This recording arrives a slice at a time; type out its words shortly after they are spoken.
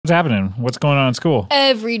happening? What's going on in school?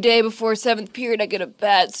 Every day before 7th period, I get a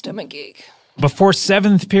bad stomach ache. Before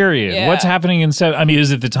 7th period? Yeah. What's happening in 7th? I mean,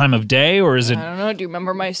 is it the time of day or is it... I don't know. Do you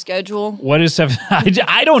remember my schedule? What is 7th?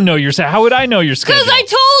 I don't know your... How would I know your schedule? Because I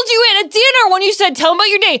told you it at dinner when you said, tell me about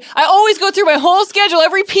your day. I always go through my whole schedule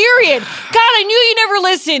every period. God, I knew you never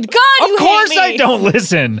listened. God, you hate me. Of course I don't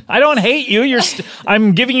listen. I don't hate you.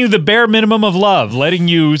 I'm giving you the bare minimum of love, letting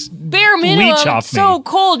you bare minimum, leech off so me.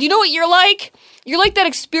 cold. You know what you're like? You're like that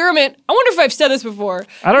experiment. I wonder if I've said this before.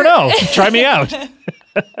 I don't know. Try me out.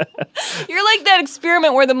 You're like that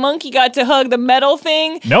experiment where the monkey got to hug the metal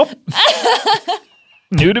thing. Nope.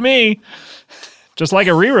 New to me. Just like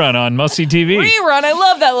a rerun on Must See TV. Rerun. I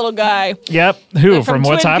love that little guy. Yep. Who? From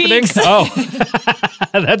What's Twin Happening? Peaks. Oh,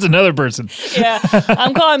 that's another person. Yeah.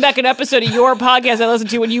 I'm calling back an episode of your podcast I listened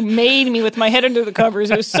to when you made me with my head under the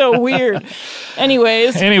covers. It was so weird.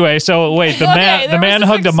 Anyway, so wait, the man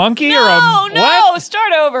hugged a monkey or a what? No,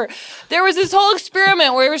 start over. There was this whole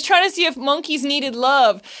experiment where he was trying to see if monkeys needed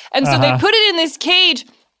love. And so they put it in this cage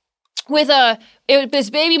with this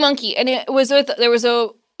baby monkey, and there was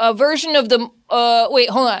a version of the wait,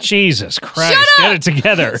 hold on. Jesus Christ. Shut up! Get it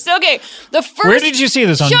together. So, okay, the first... Where did you see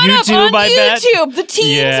this? On Shut YouTube, up, on I bet? YouTube, the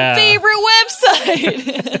teen's favorite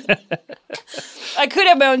website. I could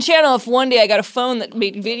have my own channel if one day I got a phone that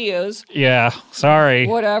made videos. Yeah, sorry.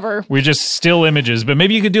 Whatever. We're just still images, but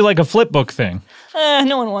maybe you could do like a flip book thing.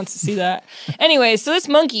 No one wants to see that. Anyway, so this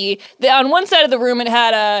monkey, on one side of the room, it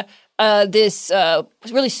had this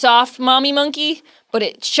really soft mommy monkey, but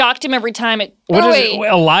it shocked him every time it... What is it?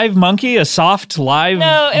 A live monkey? A soft live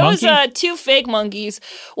monkey? No, it was two fake monkeys.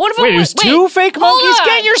 One of them Wait, it was two fake monkeys?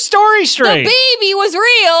 Get your story straight. The baby was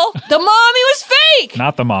real. The mommy was fake.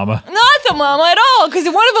 Not the mama. Not the mama at all, because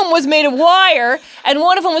one of them was made of wire, and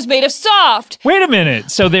one of them was made of soft. Wait a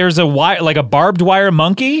minute. So there's a wire, like a barbed wire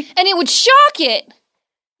monkey? And it would shock it.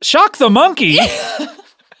 Shock the monkey?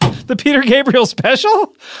 The Peter Gabriel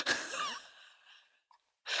special?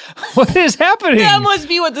 What is happening? That must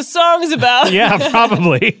be what the song's about. Yeah,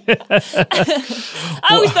 probably. I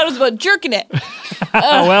always thought it was about jerking it.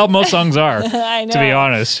 Well, most songs are, I know. to be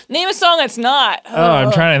honest. Name a song that's not.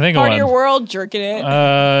 I'm trying to think of one. Part of your world, jerking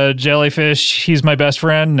it. Jellyfish, He's My Best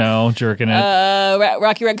Friend? No, jerking it.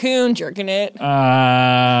 Rocky Raccoon, jerking it.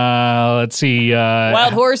 Let's see.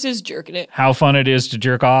 Wild Horses, jerking it. How Fun It Is to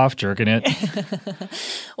Jerk Off, jerking it.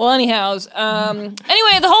 Well, anyhows,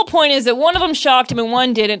 anyway, the whole point is that one of them shocked him and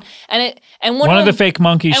one didn't, and one of the fake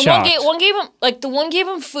monkeys shocked. One gave him the one gave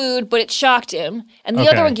him food, but it shocked him, and the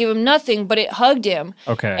other one gave him nothing, but it hugged him.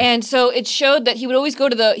 Okay. And so it showed that he would always go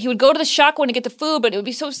to the shock one to get the food, but it would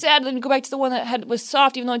be so sad then he'd go back to the one that was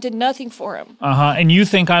soft, even though it did nothing for him. And you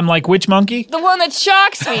think I'm like which monkey? The one that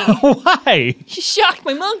shocks me. Why? She shocked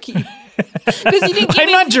my monkey. Because you didn't give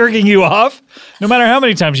I'm not jerking you off, no matter how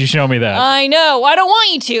many times you show me that. I know. I don't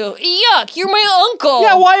want you to. Yuck, you're my uncle.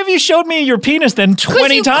 Yeah, why have you showed me your penis then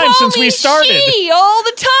 20 times since we started? She all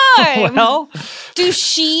the time. Well, do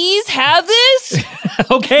she's have this?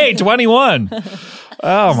 Okay, 21.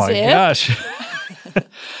 Oh my gosh.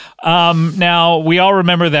 Now, we all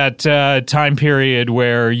remember that time period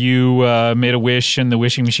where you made a wish in the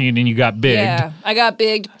wishing machine and you got bigged. Yeah, I got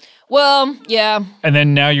bigged. Well, yeah. And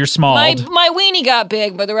then now you're small. My weenie got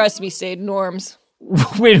big, but the rest of me stayed norms.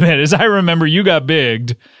 Wait a minute. As I remember, you got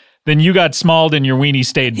bigged, then you got smalled and your weenie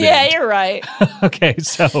stayed big. Yeah, you're right. Okay,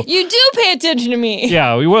 so... You do pay attention to me.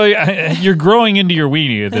 Yeah, well, you're growing into your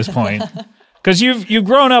weenie at this point. Because you've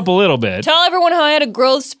grown up a little bit. Tell everyone how I had a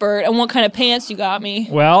growth spurt and what kind of pants you got me.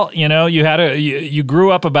 Well, you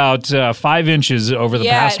grew up about 5 inches over the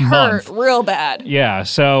past month. Yeah, it hurt real bad. Yeah,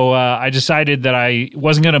 so I decided that I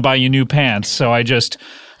wasn't going to buy you new pants, so I just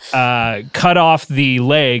cut off the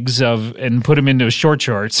legs and put them into short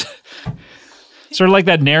shorts. Sort of like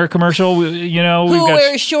that Nair commercial, Who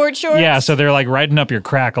wears short shorts? Yeah, so they're like riding up your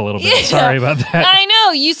crack a little bit. Yeah. Sorry about that. I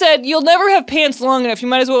know. You said you'll never have pants long enough. You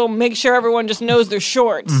might as well make sure everyone just knows they're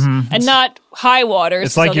shorts and not high waters.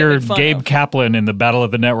 It's like you're Gabe Kaplan in the Battle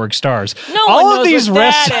of the Network Stars. No one knows what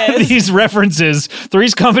that is. These references,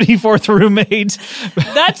 Three's Company, Fourth Roommate.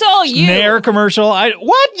 That's all you. Nair commercial.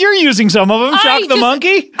 What? You're using some of them. Shock the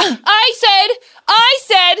monkey? I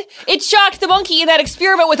said it shocked the monkey in that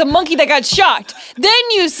experiment with a monkey that got shocked. Then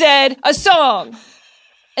you said a song.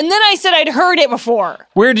 And then I said I'd heard it before.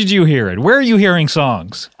 Where did you hear it? Where are you hearing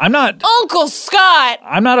songs? I'm not. Uncle Scott.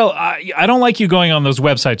 I'm not. I don't like you going on those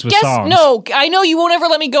websites with songs. No, I know you won't ever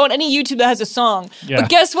let me go on any YouTube that has a song. Yeah. But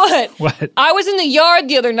guess what? What? I was in the yard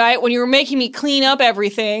the other night when you were making me clean up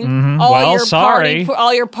everything. Mm-hmm. All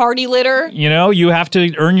your party litter. You know, you have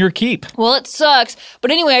to earn your keep. Well, it sucks. But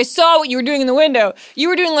anyway, I saw what you were doing in the window. You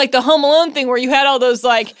were doing like the Home Alone thing where you had all those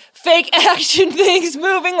like fake action things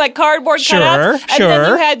moving like cardboard cutouts. And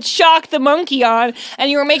then you had Shock the Monkey on, and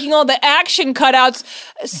you were making all the action cutouts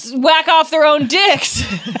whack off their own dicks.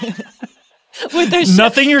 With their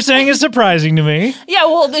Nothing you're saying is surprising to me. Yeah,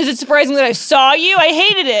 well, is it surprising that I saw you? I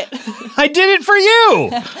hated it. I did it for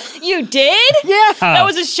you. You did? Yeah. That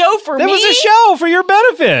was a show for me? That was a show for your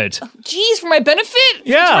benefit. Jeez, for my benefit?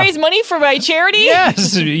 Yeah. To raise money for my charity?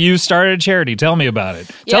 Yes, you started a charity. Tell me about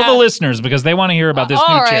it. Yeah. Tell the listeners because they want to hear about this new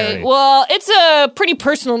charity. Well, it's pretty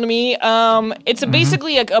personal to me. It's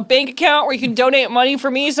basically a bank account where you can donate money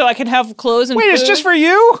for me so I can have clothes and Wait, food. it's just for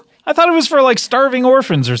you? I thought it was for like starving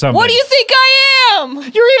orphans or something. What do you think I am? You're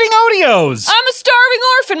eating Oreos. I'm a starving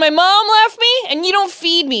orphan. My mom left me, and you don't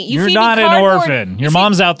feed me. You're feed not me an orphan. Your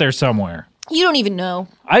mom's out there somewhere. You don't even know.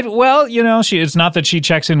 Well, you know, it's not that she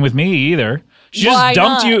checks in with me either. She Why just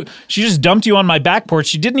dumped not? you. She just dumped you on my back porch.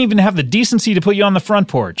 She didn't even have the decency to put you on the front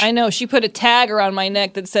porch. I know. She put a tag around my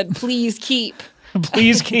neck that said, "Please keep."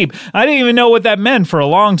 Please keep. I didn't even know what that meant for a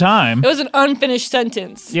long time. It was an unfinished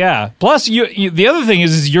sentence. Yeah. Plus, you the other thing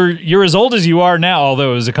is you're as old as you are now,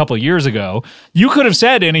 although it was a couple of years ago. You could have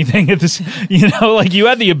said anything at this, like you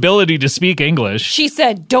had the ability to speak English. She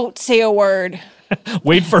said, "Don't say a word."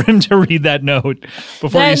 Wait for him to read that note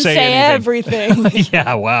before then you say anything. Everything.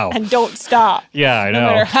 Yeah, wow. And don't stop. Yeah, I know. No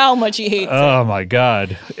matter how much he hates it. Oh, my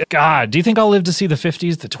God. God, do you think I'll live to see the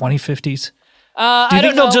 50s, the 2050s? Do you I think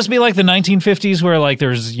don't they'll know. just be like the 1950s where like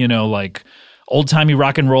there's, like old-timey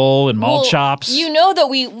rock and roll and malt chops? You know that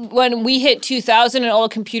when we hit 2000 and all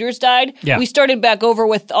the computers died, we started back over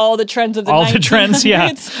with all the trends of the 1900s. All the trends,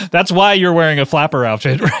 yeah. That's why you're wearing a flapper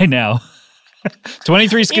outfit right now.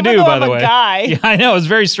 23 Skidoo, by the way. I'm a guy. Yeah, I know. It's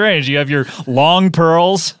very strange. You have your long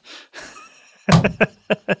pearls.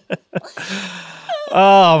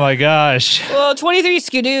 Oh, my gosh. Well, 23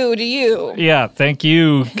 Skidoo to you. Yeah, thank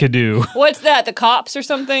you, Kadoo. What's that, the cops or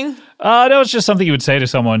something? No, it's just something you would say to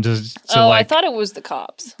someone to I thought it was the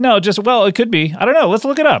cops. No, it could be. I don't know. Let's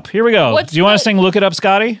look it up. Here we go. Do you want to sing Look It Up,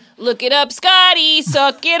 Scotty? Look it up, Scotty.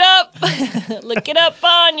 Suck it up. Look it up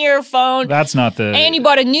on your phone. That's not the... And you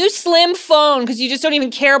bought a new slim phone because you just don't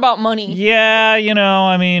even care about money. Yeah,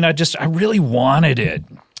 I really wanted it.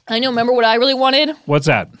 I know. Remember what I really wanted? What's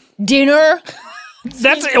that? Dinner.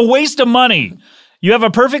 That's a waste of money. You have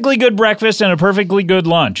a perfectly good breakfast and a perfectly good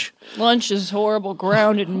lunch. Lunch is horrible.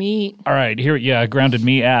 Grounded meat. All right, grounded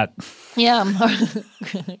meat at. Yeah.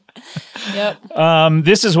 Yep.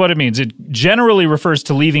 This is what it means. It generally refers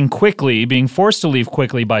to leaving quickly, being forced to leave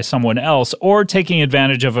quickly by someone else, or taking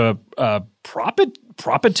advantage of a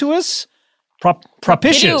propitious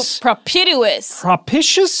opportunity.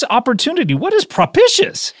 What is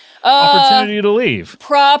propitious? Opportunity to leave.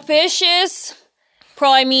 Propitious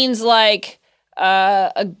probably means like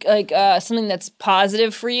something that's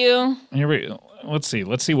positive for you. Here we go. Let's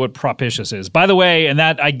see what propitious is. By the way, and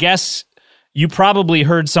that I guess you probably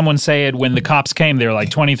heard someone say it when the cops came. They were like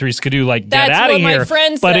 23 Skidoo, like get out of here. My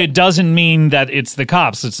friend said. But it doesn't mean that it's the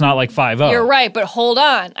cops. It's not like 5-0. You're right, but hold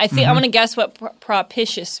on. I think I'm going to guess what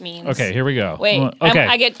propitious means. Okay, here we go. Wait, okay.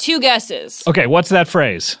 I get two guesses. Okay, what's that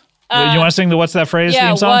phrase? You want to sing the What's That Phrase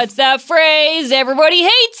theme song? What's that phrase? Everybody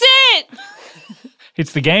hates it.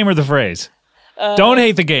 It's the game or the phrase? Don't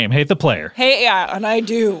hate the game. Hate the player. Yeah, and I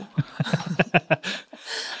do.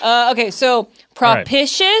 Okay, so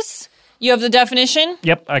propitious, you have the definition?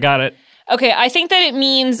 Yep, I got it. Okay, I think that it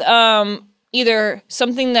means either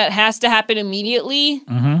something that has to happen immediately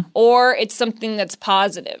or it's something that's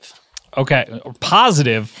positive. Okay,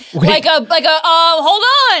 positive. Wait. Like hold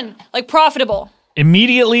on, like profitable.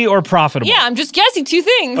 Immediately or profitable? Yeah, I'm just guessing two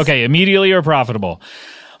things. Okay, immediately or profitable.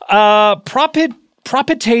 Propitation.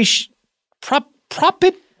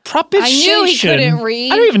 I knew he couldn't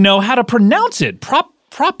read. I don't even know how to pronounce it.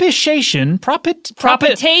 Propitiation.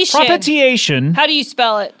 Propitiation. How do you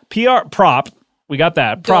spell it? Prop. We got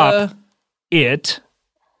that. Prop. It.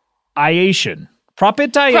 Iation.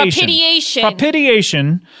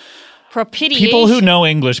 Propitiation. People who know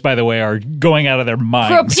English, by the way, are going out of their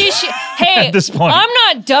minds. Hey, at this point. I'm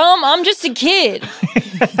not dumb. I'm just a kid.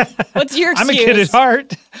 What's your excuse? I'm a kid at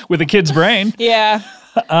heart with a kid's brain. Yeah.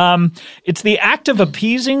 It's the act of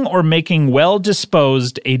appeasing or making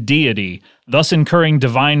well-disposed a deity, thus incurring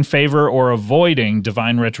divine favor or avoiding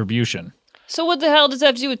divine retribution. So what the hell does that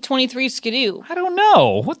have to do with 23 Skidoo? I don't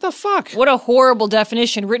know. What the fuck? What a horrible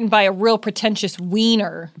definition written by a real pretentious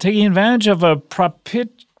wiener. Taking advantage of a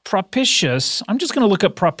propitious. I'm just going to look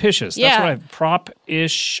up propitious. That's what I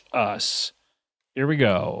propitious. Here we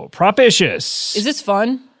go. Propitious. Is this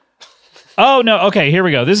fun? Oh, no. Okay, here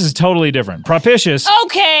we go. This is totally different. Propitious.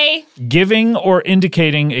 Okay. Giving or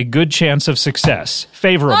indicating a good chance of success.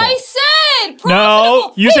 Favorable. I said profitable.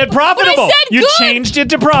 No, you said profitable. But I said you good. changed it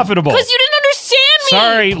to profitable. Because you didn't understand me.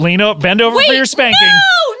 Sorry, bend over for your spanking. No.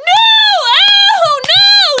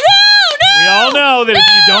 We all know that if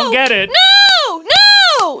you don't get it. No.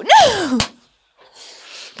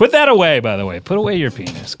 Put that away, by the way. Put away your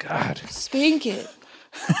penis. God. Spank it.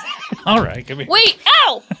 All right, come here. Wait,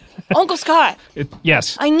 ow! Uncle Scott.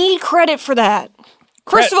 Yes. I need credit for that.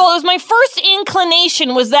 First of all, it was my first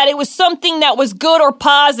inclination was that it was something that was good or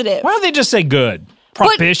positive. Why don't they just say good?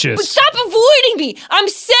 Propitious. But stop avoiding me. I'm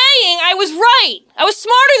saying I was right. I was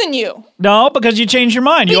smarter than you. No, because you changed your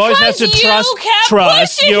mind. You always have to trust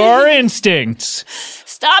pushing. your instincts.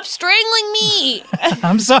 Stop strangling me.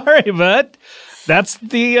 I'm sorry, but that's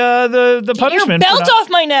the punishment. Get your belt off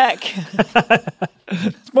my neck.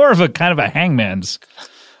 It's more of a kind of a hangman's.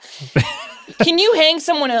 Can you hang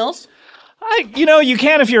someone else? You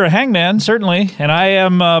can if you're a hangman, certainly. And I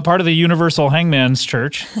am part of the Universal Hangman's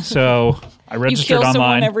Church, so I registered online. You kill online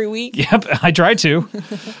someone every week? Yep, I try to.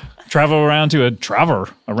 Travel around to a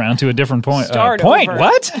different point. Point? Over.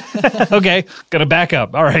 What? Okay, gonna back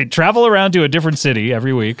up. All right, travel around to a different city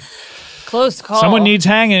every week. Close call. Someone needs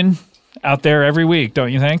hanging out there every week,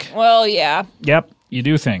 don't you think? Well, yeah. Yep, you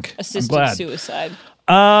do think. Assisted suicide.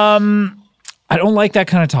 I don't like that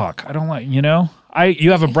kind of talk. I don't like,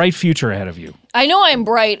 you have a bright future ahead of you. I know I'm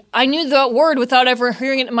bright. I knew that word without ever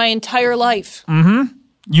hearing it in my entire life. Mm-hmm.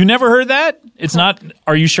 You never heard that? It's not,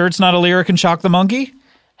 are you sure it's not a lyric in Shock the Monkey?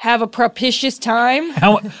 Have a propitious time?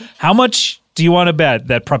 How much do you want to bet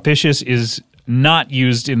that propitious is not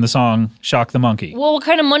used in the song Shock the Monkey? Well, what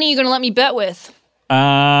kind of money are you going to let me bet with?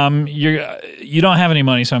 You don't have any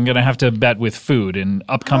money, so I'm going to have to bet with food and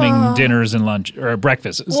upcoming dinners and lunch or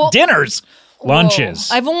breakfasts. Dinners!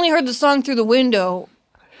 Lunches. I've only heard the song through the window,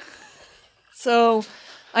 so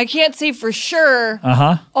I can't say for sure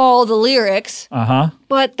all the lyrics.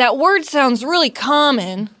 But that word sounds really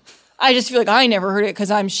common. I just feel like I never heard it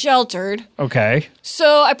because I'm sheltered. Okay.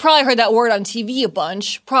 So I probably heard that word on TV a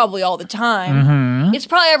bunch, probably all the time. It's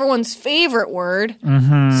probably everyone's favorite word.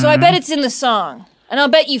 So I bet it's in the song. And I'll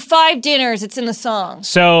bet you 5 dinners it's in the song.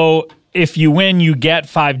 So if you win, you get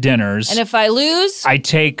 5 dinners. And if I lose? I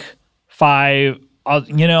take 5.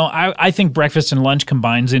 I think breakfast and lunch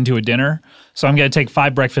combines into a dinner. So I'm going to take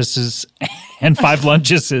 5 breakfasts and 5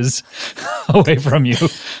 lunches away from you.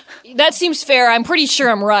 That seems fair. I'm pretty sure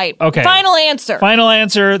I'm right. Okay. Final answer. Final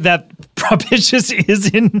answer that propitious is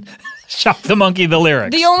in Shock the Monkey, the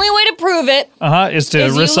lyrics. The only way to prove it is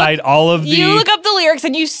to recite all of the... You look up the lyrics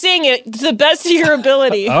and you sing it to the best of your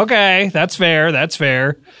ability. Okay, that's fair. That's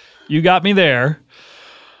fair. You got me there.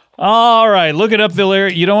 All right, looking up the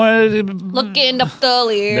lyrics. You don't want to... Looking up the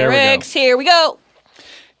lyrics. There we go. Here we go.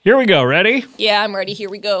 Here we go. Ready? Yeah, I'm ready. Here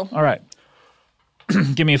we go. All right.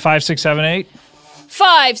 Give me a 5, 6, 7, 8.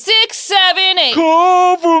 5, 6, 7, 8.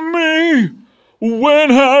 Cover me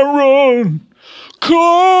when I run.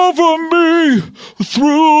 Cover me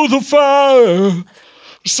through the fire.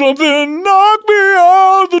 Something knocked me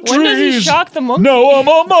out the trees. When does he shock the monkey? Now I'm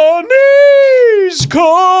on my knees.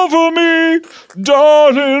 Cover me,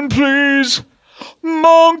 darling, please.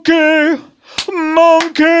 Monkey,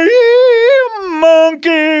 monkey,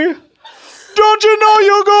 monkey. Don't you know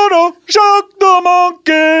you're gonna shock the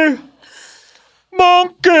monkey?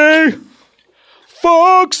 Monkey,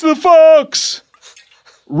 fox the fox,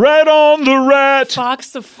 rat on the rat. Fox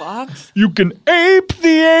the fox? You can ape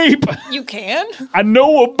the ape. You can? I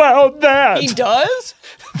know about that. He does?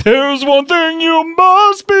 There's one thing you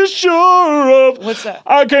must be sure of. What's that?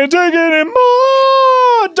 I can't take it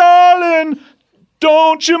anymore, darling.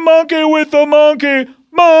 Don't you monkey with the monkey,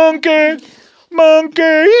 monkey.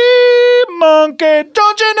 Monkey, monkey,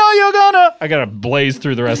 don't you know you're gonna... I gotta blaze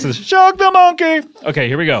through the rest of this. Shock the monkey. Okay,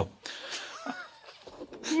 here we go.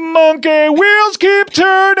 Monkey, wheels keep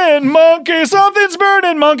turning. Monkey, something's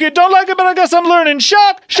burning. Monkey, don't like it, but I guess I'm learning.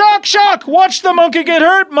 Shock, shock, shock. Watch the monkey get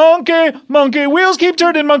hurt. Monkey, monkey, wheels keep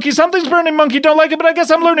turning. Monkey, something's burning. Monkey, don't like it, but I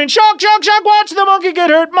guess I'm learning. Shock, shock, shock. Watch the monkey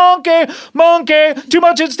get hurt. Monkey, monkey, too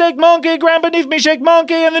much at stake. Monkey, ground beneath me, shake.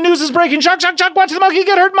 Monkey, and the news is breaking. Shock, shock, shock. Watch the monkey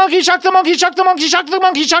get hurt. Monkey, shock the monkey, shock the monkey, shock the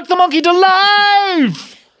monkey, shock the monkey to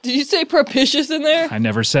life. Did you say propitious in there? I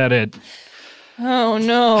never said it. Oh,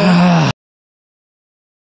 no.